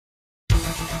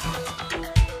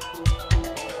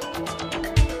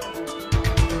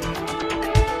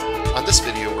On this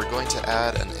video, we're going to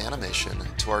add an animation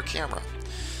to our camera.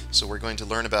 So we're going to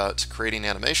learn about creating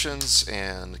animations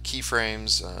and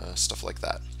keyframes, stuff like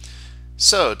that.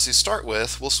 So to start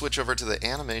with, we'll switch over to the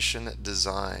Animation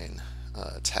Design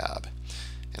tab.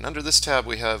 And under this tab,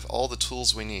 we have all the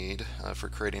tools we need for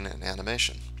creating an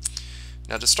animation.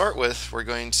 Now to start with, we're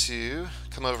going to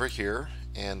come over here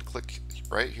and click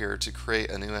right here to create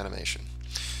a new animation.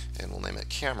 And we'll name it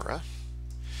Camera.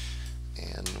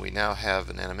 And we now have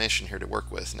an animation here to work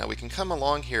with. Now we can come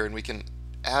along here and we can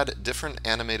add different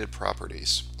animated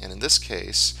properties. And in this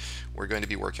case, we're going to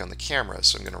be working on the camera.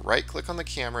 So I'm going to right click on the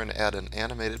camera and add an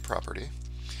animated property.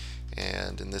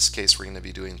 And in this case, we're going to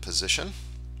be doing position.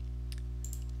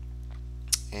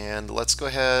 And let's go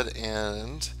ahead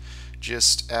and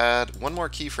just add one more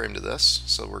keyframe to this.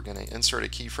 So we're going to insert a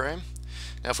keyframe.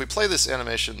 Now if we play this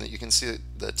animation, you can see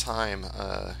the time,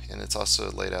 and it's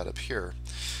also laid out up here.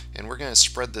 And we're going to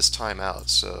spread this time out,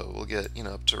 so we'll get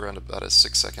up to around about a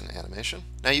 6-second animation.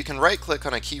 Now you can right click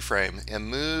on a keyframe and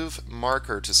move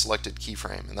marker to selected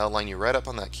keyframe, and that'll line you right up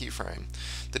on that keyframe.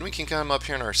 Then we can come up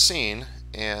here in our scene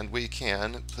and we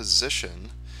can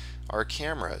position our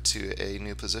camera to a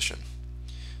new position.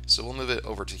 So we'll move it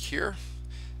over to here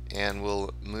and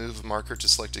we'll move marker to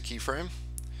selected keyframe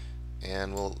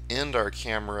and we'll end our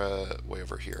camera way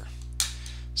over here.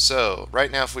 So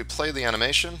right now if we play the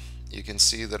animation, you can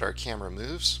see that our camera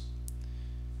moves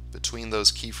between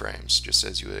those keyframes, just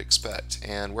as you would expect.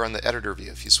 And we're on the editor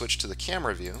view. If you switch to the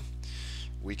camera view,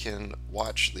 we can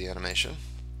watch the animation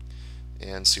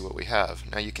and see what we have.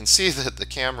 Now you can see that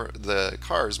the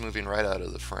car is moving right out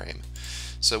of the frame.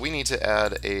 So we need to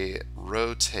add a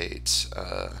rotate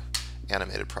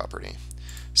animated property.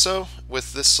 So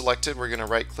with this selected, we're going to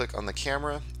right click on the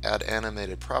camera, add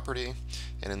animated property,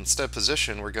 and instead of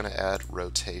position, we're going to add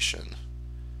rotation.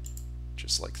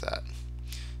 Just like that.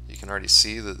 You can already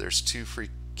see that there's 2 free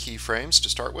keyframes to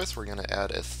start with. We're going to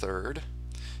add a third,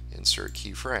 insert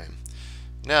keyframe.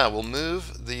 Now we'll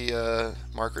move the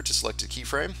marker to selected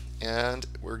keyframe and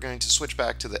we're going to switch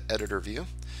back to the editor view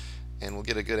and we'll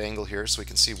get a good angle here so we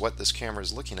can see what this camera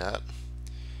is looking at.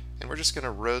 And we're just going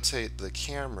to rotate the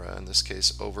camera, in this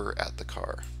case, over at the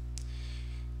car.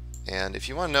 And if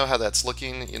you want to know how that's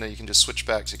looking, you can just switch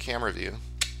back to camera view.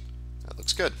 That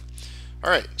looks good.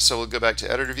 Alright, so we'll go back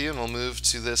to editor view and we'll move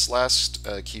to this last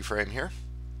keyframe here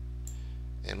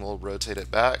and we'll rotate it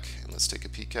back and let's take a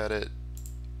peek at it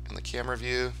in the camera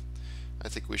view. I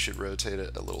think we should rotate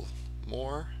it a little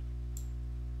more.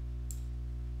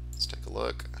 Let's take a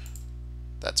look.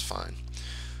 That's fine.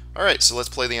 Alright, so let's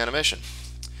play the animation.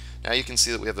 Now you can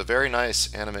see that we have a very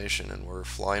nice animation and we're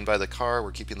flying by the car,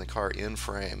 we're keeping the car in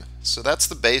frame. So that's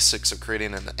the basics of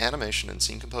creating an animation in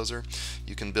Scene Composer.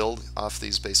 You can build off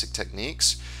these basic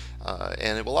techniques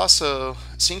and it will also,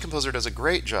 Scene Composer does a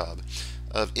great job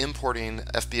of importing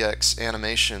FBX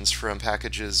animations from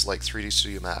packages like 3D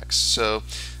Studio Max. So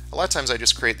a lot of times I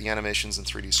just create the animations in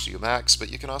 3D Studio Max,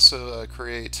 but you can also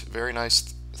create very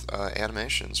nice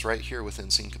animations right here within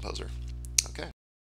Scene Composer.